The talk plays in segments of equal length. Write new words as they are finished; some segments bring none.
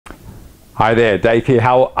Hi there, Dave here.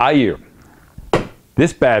 How are you?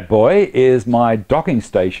 This bad boy is my docking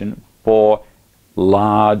station for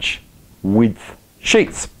large width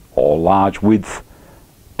sheets or large width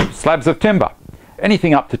slabs of timber.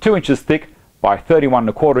 Anything up to 2 inches thick by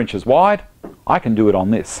 31¼ inches wide, I can do it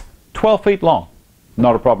on this. 12 feet long,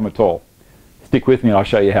 not a problem at all. Stick with me and I'll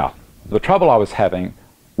show you how. The trouble I was having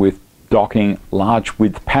with docking large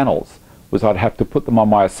width panels was I'd have to put them on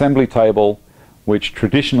my assembly table, which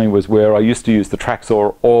traditionally was where I used to use the track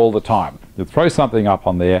saw all the time. You'd throw something up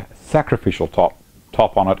on there, sacrificial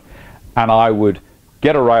top on it, and I would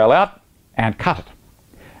get a rail out and cut it.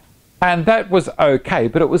 And that was okay,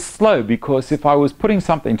 but it was slow, because if I was putting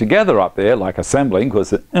something together up there, like assembling,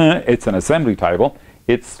 because it's an assembly table,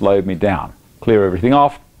 it slowed me down. Clear everything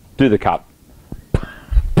off, do the cut,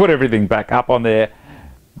 put everything back up on there,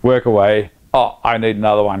 work away, oh, I need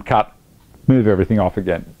another one cut, move everything off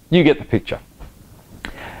again. You get the picture.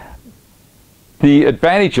 The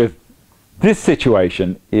advantage of this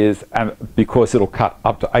situation is, because it'll cut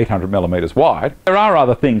up to 800 millimeters wide, there are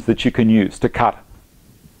other things that you can use to cut,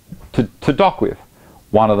 to dock with.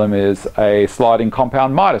 One of them is a sliding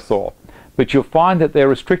compound miter saw, but you'll find that they're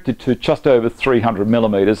restricted to just over 300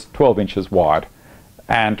 millimeters, 12 inches wide.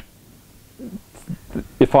 And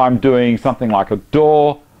if I'm doing something like a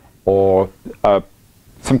door or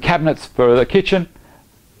some cabinets for the kitchen,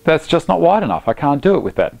 that's just not wide enough. I can't do it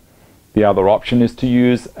with that. The other option is to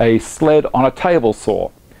use a sled on a table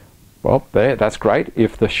saw. Well, that's great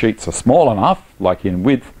if the sheets are small enough, like in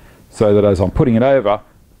width, so that as I'm putting it over,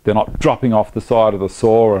 they're not dropping off the side of the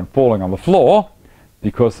saw and falling on the floor,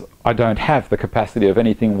 because I don't have the capacity of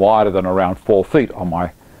anything wider than around 4 feet on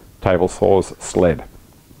my table saw's sled.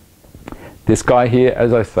 This guy here,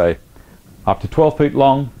 as I say, up to 12 feet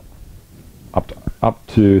long, up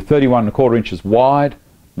to 31¼ inches wide,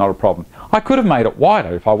 not a problem. I could have made it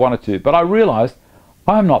wider if I wanted to, but I realized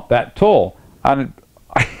I'm not that tall, and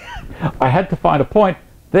I had to find a point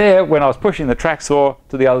there when I was pushing the track saw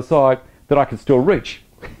to the other side that I could still reach,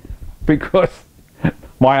 because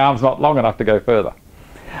my arm's not long enough to go further,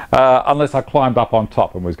 unless I climbed up on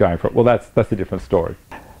top and was going for it. Well, that's a different story.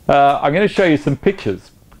 I'm going to show you some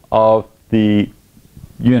pictures of the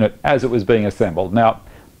unit as it was being assembled. Now,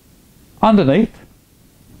 underneath,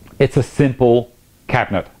 it's a simple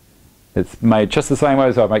cabinet. It's made just the same way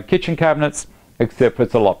as I make kitchen cabinets, except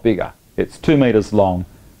it's a lot bigger. It's 2 meters long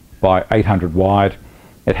by 800 wide.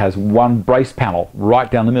 It has one brace panel right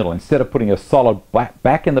down the middle. Instead of putting a solid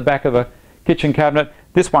back in the back of a kitchen cabinet,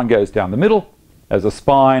 this one goes down the middle as a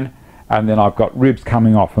spine, and then I've got ribs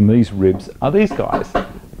coming off, and these ribs are these guys.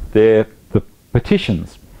 They're the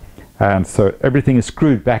partitions. And so everything is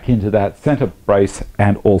screwed back into that center brace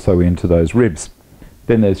and also into those ribs.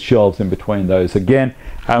 Then there's shelves in between those again,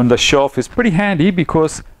 and the shelf is pretty handy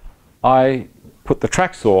because I put the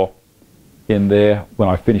track saw in there when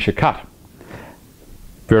I finish a cut.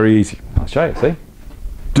 Very easy. I'll show you, see?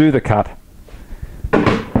 Do the cut,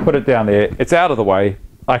 put it down there, it's out of the way,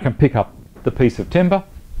 I can pick up the piece of timber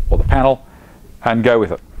or the panel and go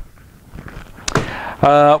with it.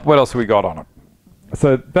 What else have we got on it?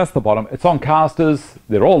 So that's the bottom. It's on casters,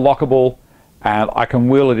 they're all lockable, and I can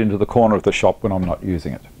wheel it into the corner of the shop when I'm not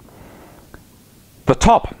using it. The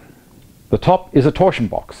top is a torsion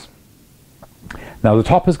box. Now the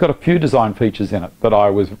top has got a few design features in it that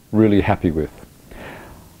I was really happy with.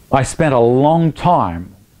 I spent a long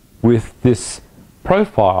time with this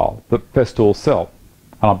profile that Festool sell,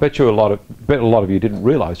 and I bet a lot of you didn't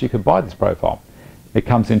realize you could buy this profile. It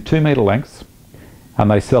comes in 2 meter lengths,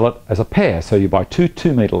 and they sell it as a pair, so you buy two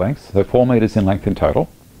 2 meter lengths, so 4 meters in length in total.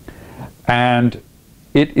 And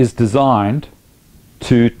it is designed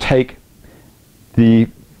to take the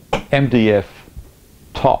MDF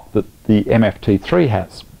top that the mft-3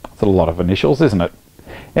 has. It's a lot of initials, isn't it?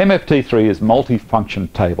 mft-3 is multi-function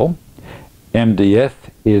table. MDF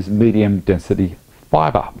is medium density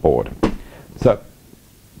fiber board. So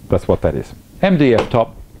that's what that is. MDF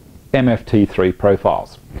top, mft-3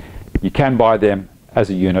 profiles. You can buy them as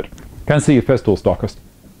a unit. Go and see your Festool stockist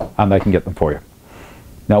and they can get them for you.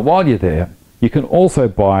 Now while you're there, you can also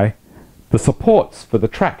buy the supports for the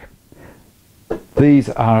track. These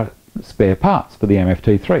are spare parts for the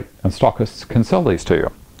mft-3, and stockists can sell these to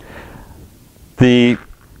you. The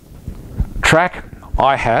track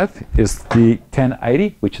I have is the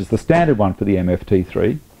 1080, which is the standard one for the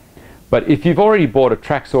mft-3. But if you've already bought a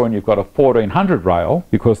track saw and you've got a 1400 rail,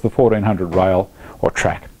 because the 1400 rail or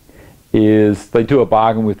track is, they do a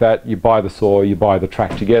bargain with that. You buy the saw, you buy the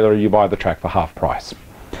track together, you buy the track for half price.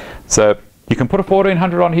 So you can put a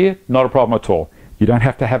 1400 on here, not a problem at all. You don't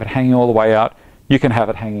have to have it hanging all the way out. You can have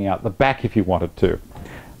it hanging out the back if you wanted to.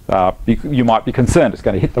 You might be concerned it's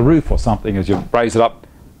going to hit the roof or something as you raise it up,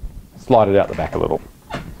 slide it out the back a little.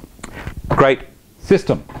 Great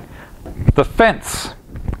system. The fence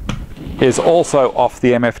is also off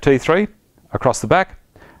the mft-3 across the back,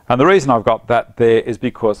 and the reason I've got that there is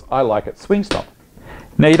because I like it swing stop.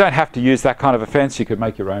 Now you don't have to use that kind of a fence. You could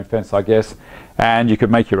make your own fence, I guess, and you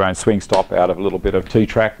could make your own swing stop out of a little bit of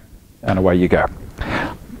T-track, and away you go.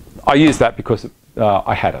 I use that because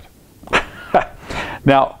I had it.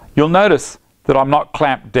 Now you'll notice that I'm not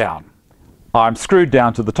clamped down. I'm screwed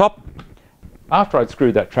down to the top. After I'd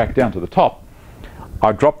screwed that track down to the top,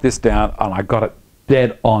 I dropped this down and I got it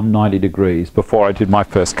dead on 90 degrees before I did my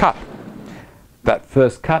first cut. That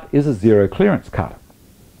first cut is a zero clearance cut.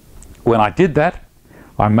 When I did that,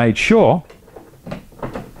 I made sure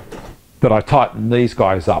that I tightened these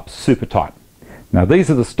guys up super tight. Now these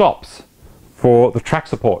are the stops for the track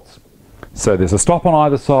supports. So there's a stop on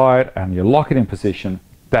either side and you lock it in position.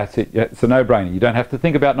 That's it. It's a no-brainer. You don't have to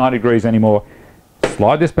think about 90 degrees anymore.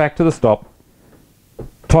 Slide this back to the stop,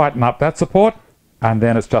 tighten up that support, and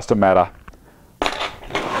then it's just a matter,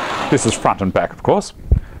 this is front and back of course,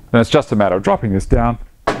 and it's just a matter of dropping this down,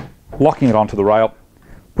 locking it onto the rail,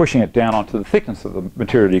 pushing it down onto the thickness of the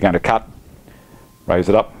material you're going to cut, raise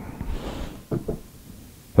it up.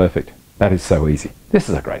 Perfect. That is so easy. This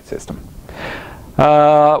is a great system.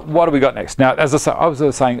 What do we got next? Now, as I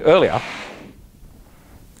was saying earlier,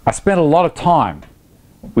 I spent a lot of time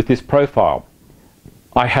with this profile.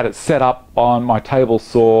 I had it set up on my table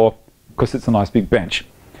saw, because it's a nice big bench,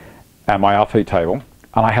 and my RF table,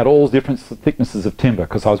 and I had all different thicknesses of timber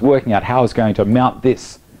because I was working out how I was going to mount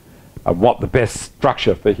this, what the best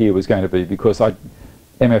structure for here was going to be, because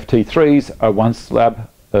mft-3s are one slab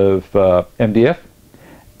of MDF,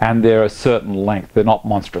 and they're a certain length. They're not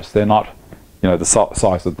monstrous. They're not, you know, the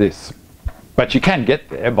size of this. But you can get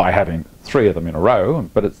there by having 3 of them in a row,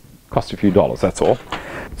 but it costs a few dollars, that's all.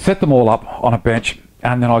 Set them all up on a bench,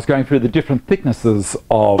 and then I was going through the different thicknesses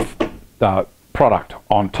of product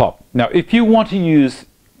on top. Now, if you want to use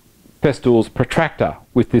Festool's protractor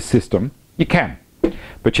with this system, you can.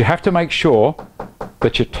 But you have to make sure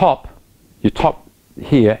that your top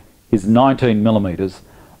here is 19 millimeters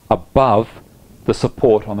above the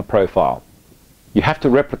support on the profile. You have to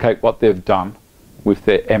replicate what they've done with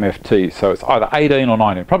their MFT. So it's either 18 or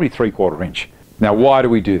 19, probably 3/4 inch. Now, why do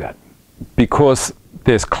we do that? Because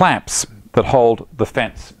there's clamps that hold the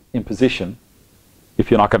fence in position if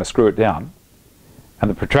you're not going to screw it down, and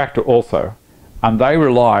the protractor also, and they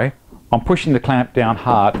rely on pushing the clamp down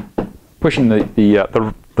hard, pushing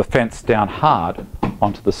the fence down hard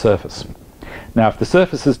onto the surface. Now, if the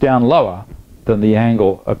surface is down lower than the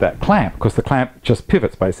angle of that clamp, because the clamp just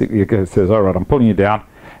pivots basically, it says, all right, I'm pulling you down,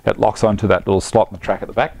 it locks onto that little slot in the track at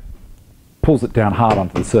the back, pulls it down hard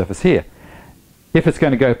onto the surface here. If it's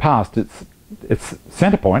going to go past its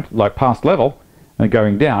center point, like past level, and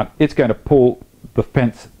going down, it's going to pull the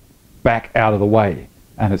fence back out of the way,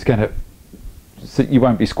 and it's going to, so you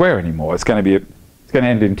won't be square anymore. It's going to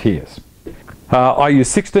end in tears. I use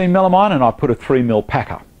 16 mm, and I put a 3mm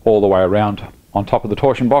packer all the way around on top of the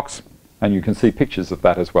torsion box, and you can see pictures of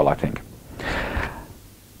that as well, I think.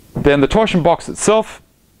 Then the torsion box itself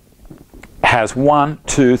has 1,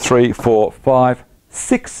 2, 3, 4, 5,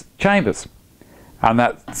 6 chambers, and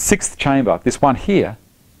that 6th chamber, this one here,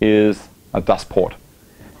 is a dust port.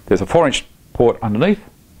 There's a 4-inch port underneath,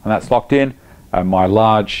 and that's locked in, and my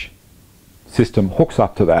large system hooks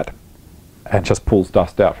up to that and just pulls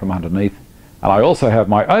dust out from underneath. And I also have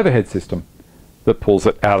my overhead system that pulls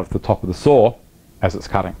it out of the top of the saw as it's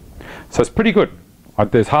cutting. So it's pretty good.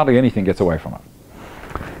 There's hardly anything gets away from it.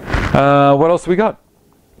 What else have we got?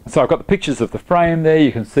 So I've got the pictures of the frame there.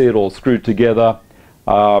 You can see it all screwed together.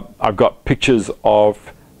 I've got pictures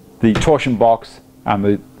of the torsion box, and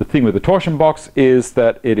the thing with the torsion box is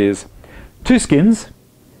that it is 2 skins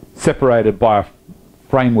separated by a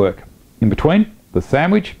framework in between, the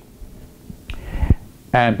sandwich.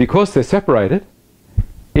 And because they're separated,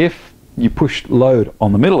 if you push load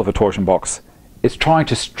on the middle of a torsion box, it's trying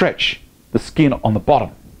to stretch the skin on the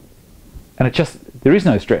bottom. And there is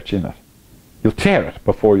no stretch in it. You'll tear it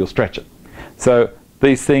before you'll stretch it. So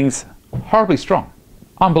these things, horribly strong,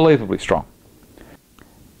 unbelievably strong.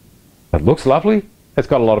 It looks lovely. It's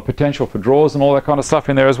got a lot of potential for drawers and all that kind of stuff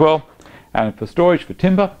in there as well, and for storage for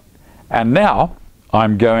timber. And now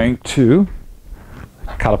I'm going to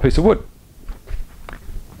cut a piece of wood.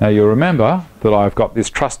 Now you'll remember that I've got this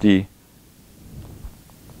trusty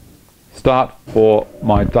start for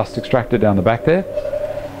my dust extractor down the back there.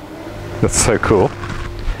 That's so cool.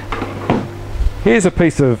 Here's a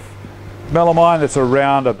piece of melamine that's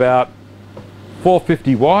around about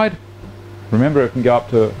 450 wide, Remember, it can go up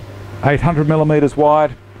to 800 millimeters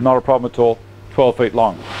wide, not a problem at all, 12 feet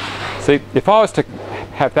long. See, if I was to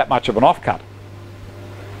have that much of an offcut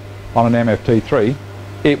on an mft-3,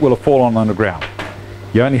 it will have fallen on the ground.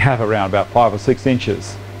 You only have around about 5 or 6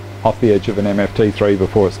 inches off the edge of an mft-3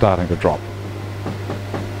 before it's starting to drop.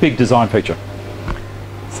 Big design feature.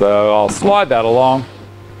 So I'll slide that along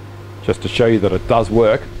just to show you that it does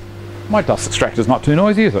work. My dust extractor's not too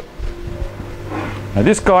noisy, is it? Now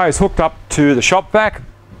this guy is hooked up to the shop vac.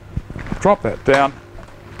 Drop that down.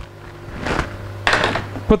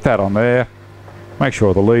 Put that on there. Make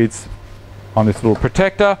sure the lead's on this little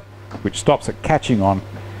protector, which stops it catching on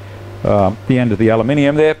the end of the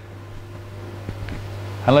aluminium there.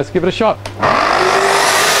 And let's give it a shot.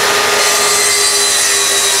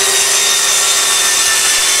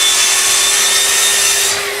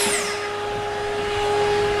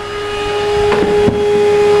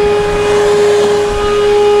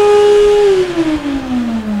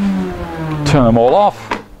 Turn them all off.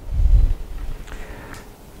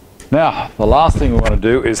 Now, the last thing we want to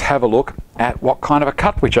do is have a look at what kind of a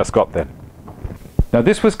cut we just got then. Now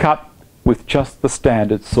this was cut with just the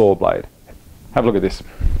standard saw blade. Have a look at this.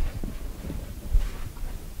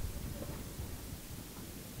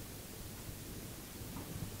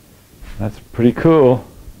 That's pretty cool.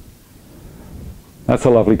 That's a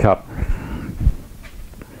lovely cut.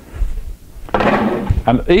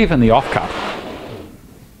 And even the offcut.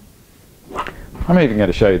 I'm even going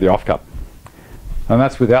to show you the offcut. And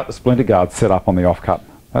that's without the splinter guard set up on the offcut.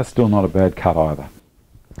 That's still not a bad cut either.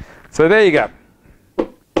 So there you go.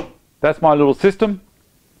 That's my little system.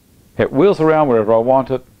 It wheels around wherever I want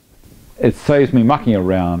it. It saves me mucking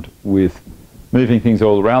around with moving things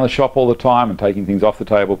all around the shop all the time and taking things off the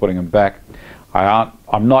table, putting them back.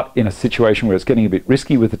 I'm not in a situation where it's getting a bit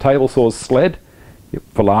risky with the table saw's sled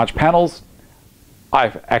for large panels.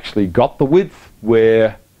 I've actually got the width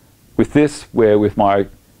where with my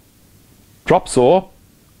drop saw,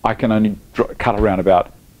 I can only cut around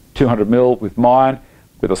about 200 mil with mine.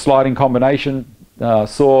 With a sliding combination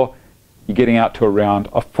saw, you're getting out to around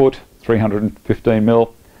a foot, 315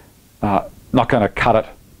 mil. Not going to cut it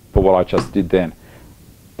for what I just did then.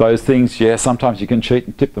 Those things, yeah, sometimes you can cheat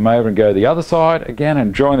and tip them over and go the other side again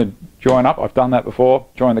and join up. I've done that before,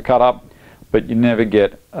 join the cut up, but you never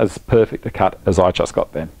get as perfect a cut as I just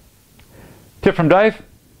got then. Tip from Dave,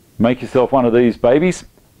 make yourself one of these babies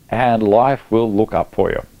and life will look up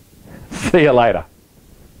for you. See you later.